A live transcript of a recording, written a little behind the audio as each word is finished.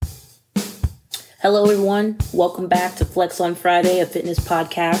Hello, everyone. Welcome back to Flex on Friday, a fitness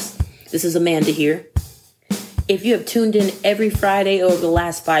podcast. This is Amanda here. If you have tuned in every Friday over the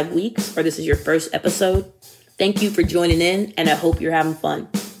last 5 weeks, or this is your first episode, thank you for joining in, and I hope you're having fun.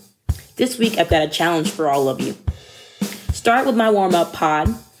 This week, I've got a challenge for all of you. Start with my warm-up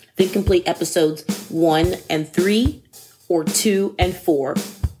pod, then complete episodes 1 and 3, or 2 and 4,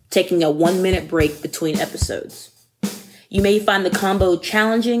 taking a 1-minute break between episodes. You may find the combo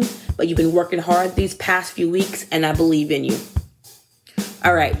challenging, but you've been working hard these past few weeks, and I believe in you.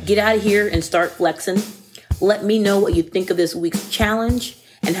 All right, get out of here and start flexing. Let me know what you think of this week's challenge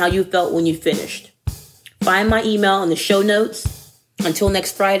and how you felt when you finished. Find my email in the show notes. Until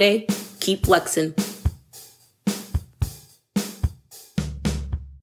next Friday, keep flexing.